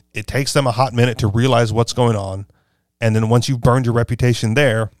 It takes them a hot minute to realize what's going on, and then once you've burned your reputation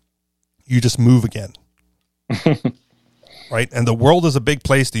there, you just move again. Right? And the world is a big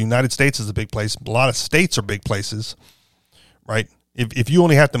place. The United States is a big place. A lot of states are big places, right? If you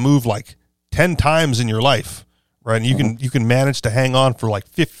only have to move like 10 times in your life, right, and you can manage to hang on for like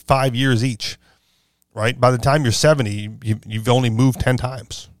 5 years each, right? By the time you're 70, you've only moved 10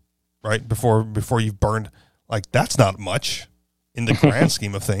 times, right? Before you've burned, like that's not much in the grand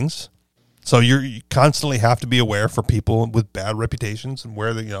scheme of things. So you constantly have to be aware for people with bad reputations and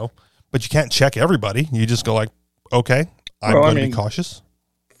where they, but you can't check everybody. You just go like, okay, I'm going to be cautious.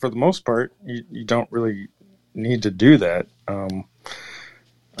 For the most part, you don't really need to do that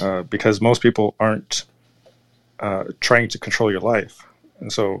because most people aren't trying to control your life.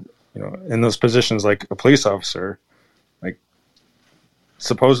 And so, in those positions like a police officer, like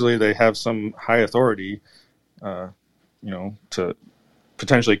supposedly they have some high authority, to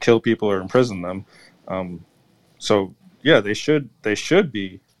potentially kill people or imprison them. So yeah, they should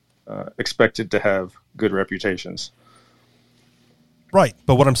be expected to have good reputations. Right.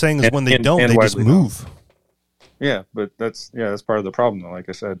 But what I'm saying is when they don't, they just move. Yeah. But that's part of the problem though. Like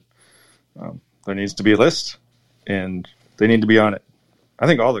I said, there needs to be a list and they need to be on it. I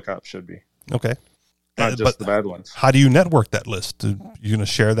think all the cops should be. Okay. Not just the bad ones. How do you network that list? Are you going to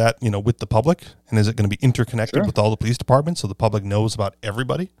share that, with the public? And is it going to be interconnected with all the police departments so the public knows about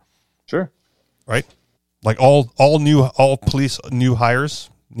everybody? Sure. Right? Like all police new hires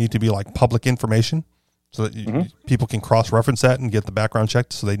need to be like public information, so that people can cross-reference that and get the background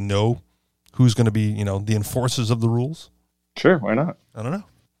checked, so they know who's going to be, the enforcers of the rules. Sure, why not? I don't know.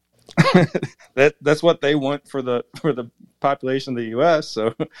 That's what they want for the population of the U.S.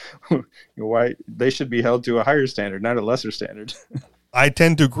 So why they should be held to a higher standard, not a lesser standard. I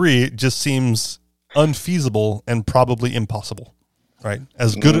tend to agree. It just seems unfeasible and probably impossible. Right?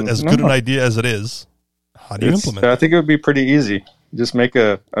 As good an idea as it is, how do you implement it? I think it would be pretty easy. Just make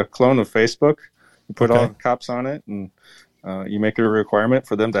a clone of Facebook, you put all the cops on it, and you make it a requirement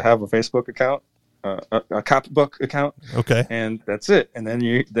for them to have a Facebook account. A cop book account, and that's it. And then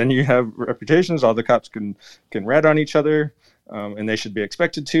you have reputations. All the cops can rat on each other, and they should be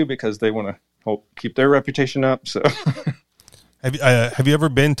expected to, because they want to keep their reputation up. So, have you ever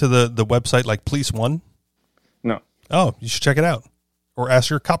been to the website like Police One? No. Oh, you should check it out, or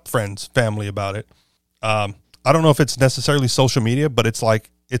ask your cop friends, family about it. I don't know if it's necessarily social media, but it's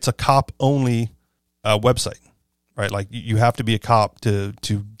a cop only website. Right, like you have to be a cop to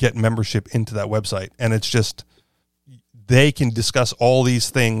get membership into that website, and it's just they can discuss all these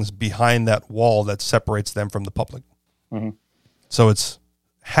things behind that wall that separates them from the public. Mm-hmm. So it's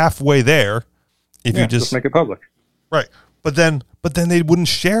halfway there if you just make it public, right? But then they wouldn't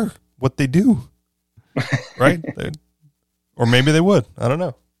share what they do, right? Or maybe they would. I don't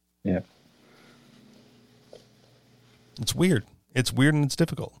know. Yeah, it's weird. It's weird and it's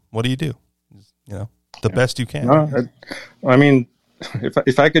difficult. What do you do? The best you can. No, I mean,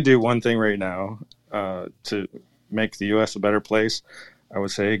 if I could do one thing right now to make the U.S. a better place, I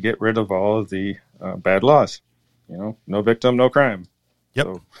would say get rid of all of the bad laws. No victim, no crime. Yep.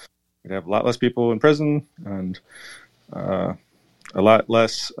 So we'd have a lot less people in prison, and a lot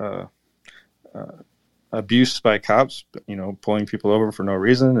less abuse by cops. Pulling people over for no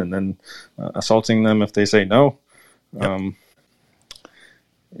reason and then assaulting them if they say no.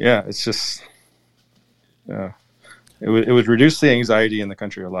 Yep. It's just. It would reduce the anxiety in the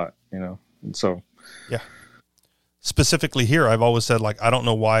country a lot, and so. Yeah. Specifically here, I've always said, I don't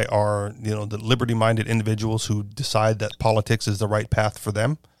know why the liberty-minded individuals who decide that politics is the right path for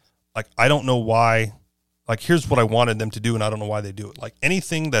them. I don't know why, here's what I wanted them to do, and I don't know why they do it.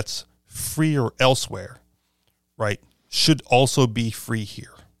 Anything that's free or elsewhere, right, should also be free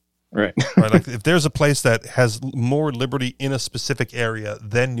here. Right. Right. If there's a place that has more liberty in a specific area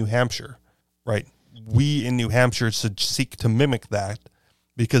than New Hampshire, right, we in New Hampshire should seek to mimic that,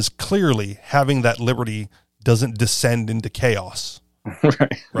 because clearly having that liberty doesn't descend into chaos.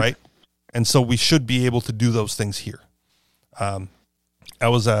 Right. And so we should be able to do those things here. I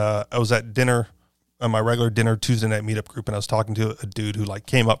was at dinner, my regular dinner Tuesday night meetup group, and I was talking to a dude who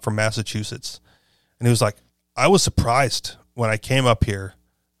came up from Massachusetts, and he was like, I was surprised when I came up here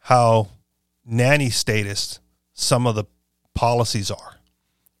how nanny statist some of the policies are.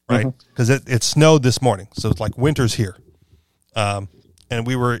 Right, because it snowed this morning, so it's winter's here, and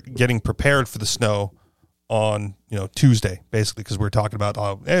we were getting prepared for the snow on Tuesday, basically, because we were talking about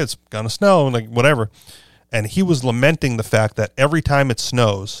it's gonna snow and whatever, and he was lamenting the fact that every time it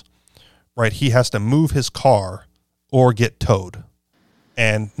snows, right, he has to move his car or get towed,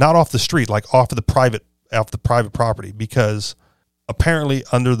 and not off the street, off the private property, because apparently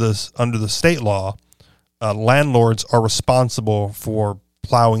under the state law, landlords are responsible for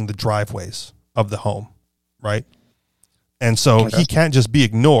plowing the driveways of the home, right? And so he can't just be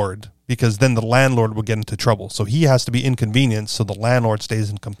ignored, because then the landlord will get into trouble. So he has to be inconvenienced so the landlord stays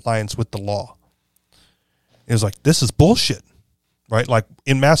in compliance with the law. It was this is bullshit, right?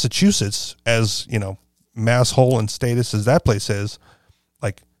 In Massachusetts, as masshole and status as that place is,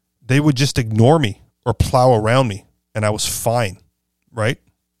 they would just ignore me or plow around me and I was fine, right?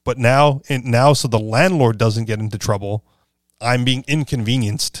 But now so the landlord doesn't get into trouble, I'm being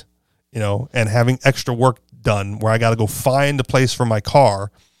inconvenienced, and having extra work done where I got to go find a place for my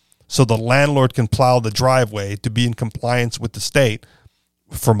car so the landlord can plow the driveway to be in compliance with the state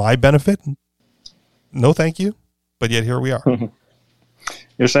for my benefit. No, thank you. But yet here we are.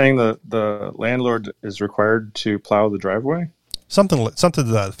 You're saying the landlord is required to plow the driveway? Something to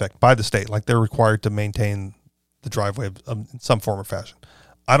that effect by the state. They're required to maintain the driveway in some form or fashion.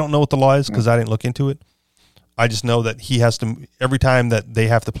 I don't know what the law is because I didn't look into it. I just know that he has to, every time that they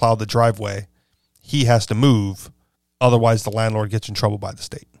have to plow the driveway, he has to move. Otherwise, the landlord gets in trouble by the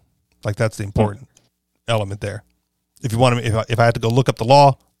state. That's the important element there. If you want to, if I had to go look up the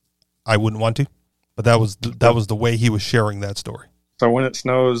law, I wouldn't want to. But that was the way he was sharing that story. So when it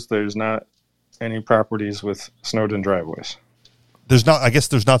snows, there's not any properties with snowed-in driveways. There's not. I guess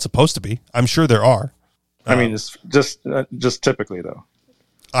there's not supposed to be. I'm sure there are. I mean, it's just typically though.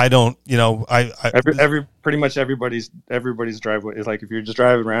 I don't, you know, Every pretty much everybody's driveway is like, if you're just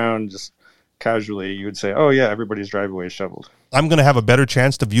driving around just casually, you would say, oh yeah, everybody's driveway is shoveled. I'm going to have a better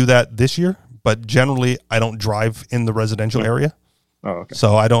chance to view that this year, but generally I don't drive in the residential area. Oh, okay.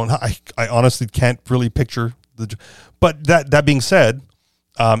 So I honestly can't really picture but that being said,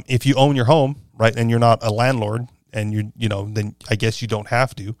 if you own your home, right, and you're not a landlord and you know, then I guess you don't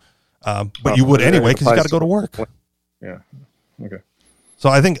have to, but you would anyway, because you got to go to work. Yeah. Okay. So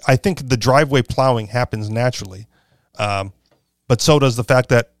I think the driveway plowing happens naturally. But so does the fact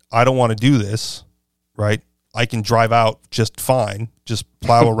that I don't want to do this, right? I can drive out just fine, just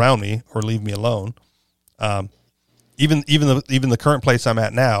plow around me or leave me alone. Even the current place I'm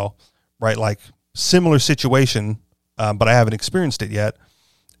at now, right? Like similar situation, but I haven't experienced it yet,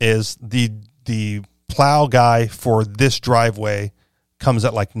 is the plow guy for this driveway comes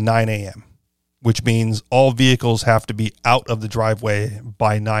at like 9 a.m., which means all vehicles have to be out of the driveway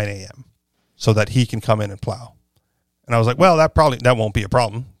by 9 a.m. so that he can come in and plow. And I was like, well, that won't be a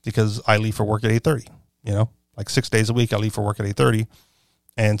problem because I leave for work at 8:30, you know, like 6 days a week. I leave for work at 8:30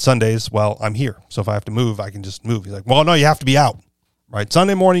 and Sundays, well, I'm here. So if I have to move, I can just move. He's like, well, no, you have to be out, right?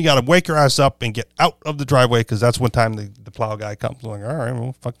 Sunday morning, you got to wake your ass up and get out of the driveway. Cause that's what time the plow guy comes. I'm like, all right,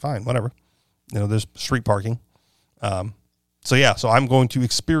 well, fine, whatever. You know, there's street parking. So yeah, so I'm going to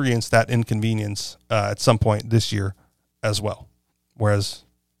experience that inconvenience at some point this year as well. Whereas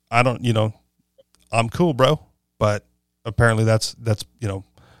I don't, you know, I'm cool, bro, but apparently that's, you know,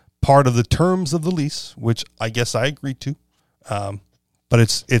 part of the terms of the lease, which I guess I agreed to. But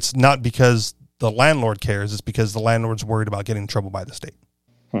it's not because the landlord cares. It's because the landlord's worried about getting in trouble by the state.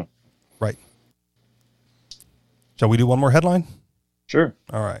 Right. Shall we do one more headline? Sure.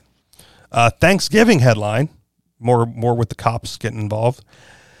 All right. Thanksgiving headline. More with the cops getting involved.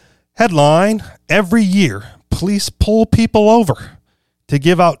 Headline: every year, police pull people over to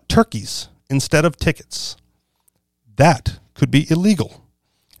give out turkeys instead of tickets. That could be illegal.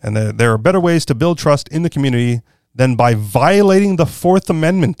 And there are better ways to build trust in the community than by violating the Fourth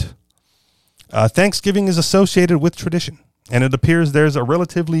Amendment. Thanksgiving is associated with tradition, and it appears there's a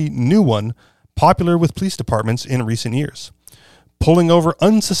relatively new one popular with police departments in recent years: pulling over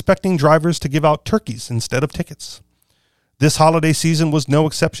unsuspecting drivers to give out turkeys instead of tickets. This holiday season was no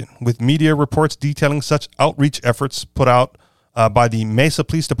exception, with media reports detailing such outreach efforts put out by the Mesa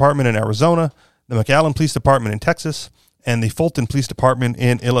Police Department in Arizona, the McAllen Police Department in Texas, and the Fulton Police Department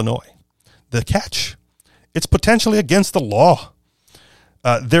in Illinois. The catch: it's potentially against the law.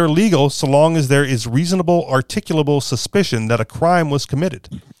 They're legal so long as there is reasonable, articulable suspicion that a crime was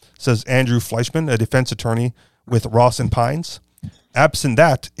committed, says Andrew Fleischman, a defense attorney with Ross and Pines. Absent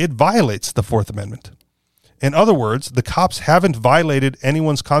that, it violates the Fourth Amendment. In other words, the cops haven't violated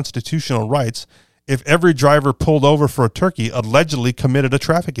anyone's constitutional rights if every driver pulled over for a turkey allegedly committed a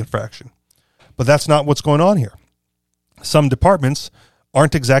traffic infraction. But that's not what's going on here. Some departments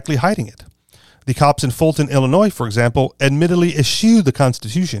aren't exactly hiding it. The cops in Fulton, Illinois, for example, admittedly eschew the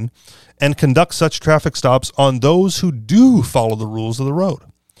Constitution and conduct such traffic stops on those who do follow the rules of the road.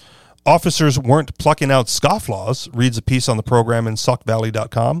 Officers weren't plucking out scofflaws, reads a piece on the program in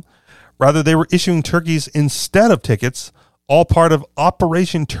SaukValley.com. Rather, they were issuing turkeys instead of tickets, all part of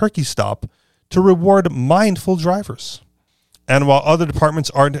Operation Turkey Stop to reward mindful drivers. And while other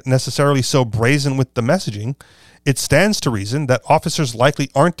departments aren't necessarily so brazen with the messaging, it stands to reason that officers likely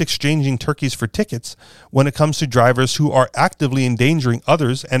aren't exchanging turkeys for tickets when it comes to drivers who are actively endangering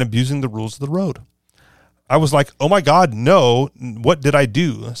others and abusing the rules of the road. I was like, oh my God, no, what did I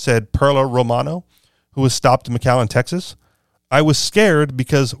do? Said Perla Romano, who was stopped in McAllen, Texas. I was scared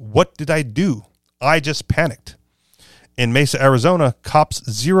because what did I do? I just panicked. In Mesa, Arizona, cops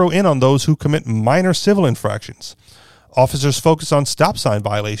zero in on those who commit minor civil infractions. Officers focus on stop sign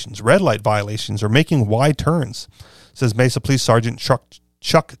violations, red light violations, or making wide turns, says Mesa Police Sergeant Chuck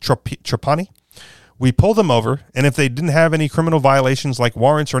Trapani. We pull them over, and if they didn't have any criminal violations like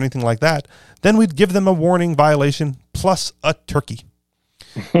warrants or anything like that, then we'd give them a warning violation plus a turkey.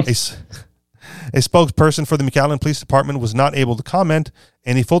 A spokesperson for the McAllen Police Department was not able to comment,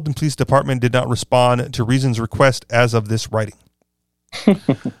 and the Fulton Police Department did not respond to Reason's request as of this writing.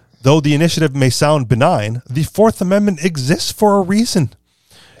 Though the initiative may sound benign, the Fourth Amendment exists for a reason.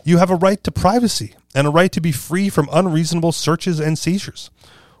 You have a right to privacy and a right to be free from unreasonable searches and seizures.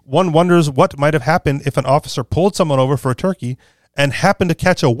 One wonders what might have happened if an officer pulled someone over for a turkey and happened to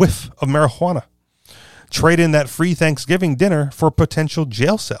catch a whiff of marijuana. Trade in that free Thanksgiving dinner for a potential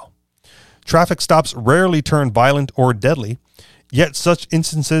jail cell. Traffic stops rarely turn violent or deadly, yet such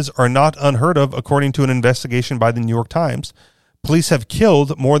instances are not unheard of according to an investigation by the New York Times. police have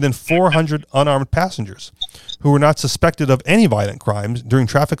killed more than 400 unarmed passengers who were not suspected of any violent crimes during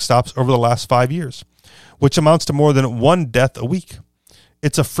traffic stops over the last 5 years, which amounts to more than 1 death a week.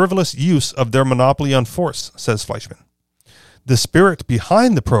 It's a frivolous use of their monopoly on force, says Fleischman. The spirit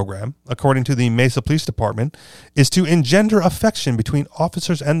behind the program, according to the Mesa Police Department, is to engender affection between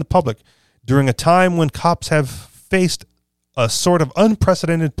officers and the public during a time when cops have faced a sort of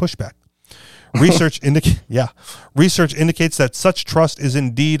unprecedented pushback. Research indicates that such trust is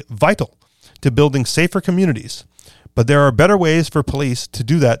indeed vital to building safer communities, but there are better ways for police to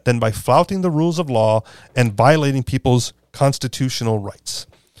do that than by flouting the rules of law and violating people's constitutional rights.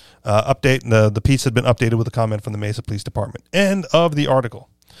 Update, the piece had been updated with a comment from the Mesa Police Department. End of the article.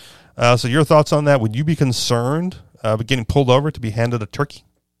 So your thoughts on that? Would you be concerned with getting pulled over to be handed a turkey?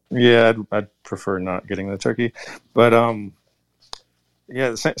 Yeah, I'd prefer not getting the turkey. But,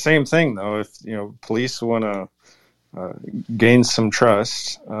 yeah, same thing, though. If, police want to gain some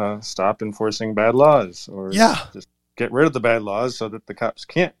trust, stop enforcing bad laws, or just get rid of the bad laws so that the cops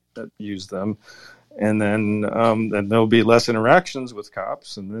can't use them. And then there'll be less interactions with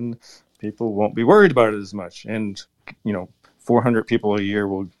cops, and then people won't be worried about it as much. And 400 people a year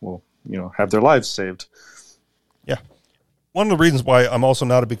will have their lives saved. Yeah, one of the reasons why I'm also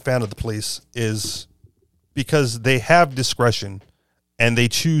not a big fan of the police is because they have discretion and they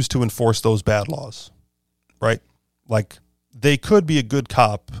choose to enforce those bad laws, right? Like, they could be a good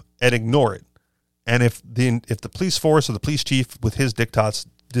cop and ignore it. And if the police force or the police chief with his diktats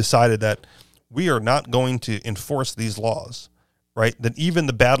decided that we are not going to enforce these laws, right, then even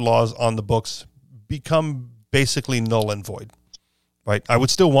the bad laws on the books become basically null and void, right? I would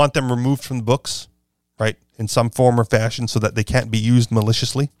still want them removed from the books, right, in some form or fashion so that they can't be used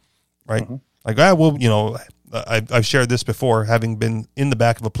maliciously, right? Mm-hmm. Like, I've shared this before, having been in the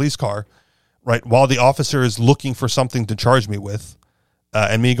back of a police car, right, while the officer is looking for something to charge me with,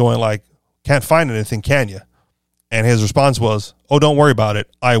 and me going like, can't find anything, can you? And his response was, oh, don't worry about it,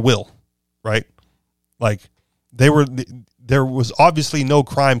 I will. Right? Like, there was obviously no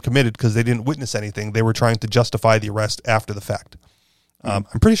crime committed because they didn't witness anything. They were trying to justify the arrest after the fact. I'm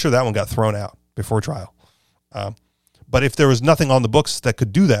pretty sure that one got thrown out before trial. But if there was nothing on the books that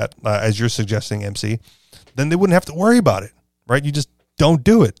could do that, as you're suggesting, MC, then they wouldn't have to worry about it, right? You just don't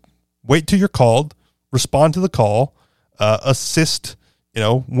do it. Wait till you're called, respond to the call, assist,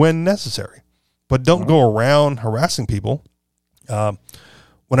 when necessary. But don't go around harassing people.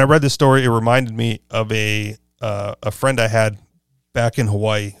 When I read this story, it reminded me of a friend I had back in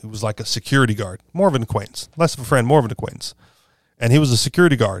Hawaii who was like a security guard, more of an acquaintance, less of a friend, more of an acquaintance. And he was a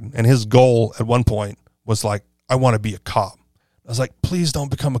security guard, and his goal at one point was like, I want to be a cop. I was like, please don't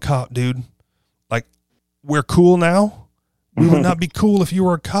become a cop, dude. Like, we're cool now. We would not be cool if you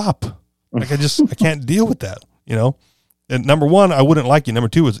were a cop. Like, I can't deal with that, And number one, I wouldn't like you. Number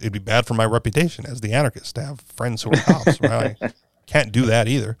two, it'd be bad for my reputation as the anarchist to have friends who are cops, right? Can't do that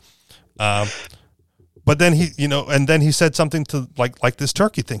either. But then he said something to like this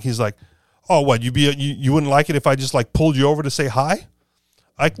turkey thing. He's like, oh, what, you wouldn't like it if I just like pulled you over to say hi?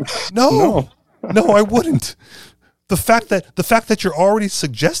 No, I wouldn't. The fact that you're already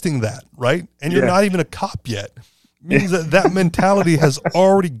suggesting that, right? And you're not even a cop yet means that mentality has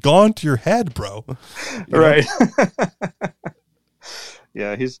already gone to your head, bro. Right.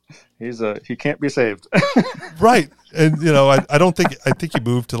 Yeah, he can't be saved. Right. And I think he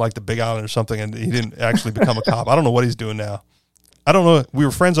moved to like the Big Island or something, and he didn't actually become a cop. I don't know what he's doing now. I don't know. We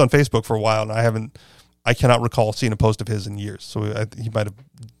were friends on Facebook for a while, and I cannot recall seeing a post of his in years. So he might have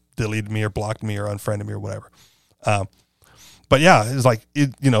deleted me or blocked me or unfriended me or whatever. But yeah, it's like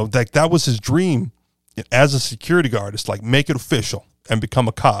that was his dream as a security guard. It's like, make it official and become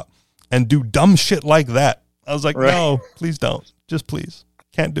a cop and do dumb shit like that. I was like, no, please don't. Just please.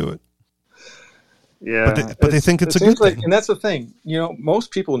 Can't do it. Yeah. But they think it's a good thing. And that's the thing.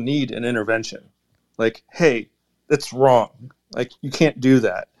 Most people need an intervention. Like, hey, that's wrong. Like, you can't do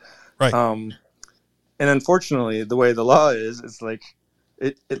that. Right. And unfortunately, the way the law is, it's like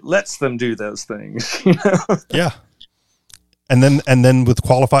it lets them do those things. Yeah. And then with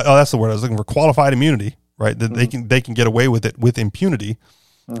qualified, that's the word I was looking for, qualified immunity, right? That they can get away with it with impunity.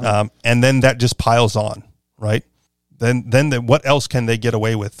 Mm-hmm. And then that just piles on, right? Then what else can they get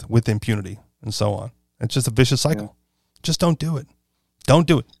away with impunity and so on? It's just a vicious cycle. Yeah. Just don't do it. Don't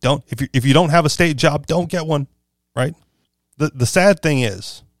do it. Don't, if you don't have a state job, don't get one, right? The sad thing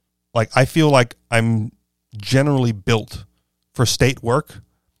is, like, I feel like I'm generally built for state work.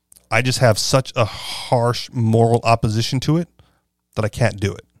 I just have such a harsh moral opposition to it that I can't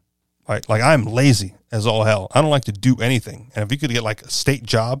do it. Right? Like, I'm lazy as all hell. I don't like to do anything. And if you could get like a state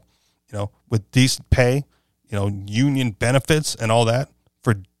job, with decent pay, union benefits and all that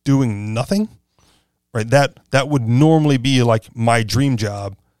for doing nothing, right? That would normally be like my dream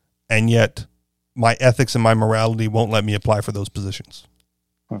job, and yet my ethics and my morality won't let me apply for those positions.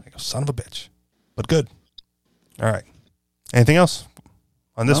 I go, son of a bitch, but good. All right. Anything else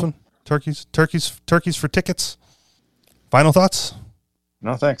on this one? Turkeys for tickets. Final thoughts?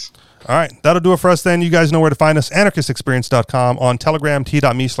 No, thanks. All right. That'll do it for us then. You guys know where to find us. Anarchistexperience.com, on Telegram,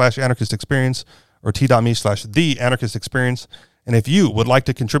 t.me/anarchistexperience or t.me/the Anarchist Experience. And if you would like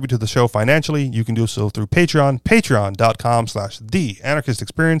to contribute to the show financially, you can do so through Patreon, patreon.com/the Anarchist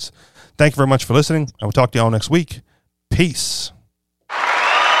Experience. Thank you very much for listening. I will talk to you all next week. Peace.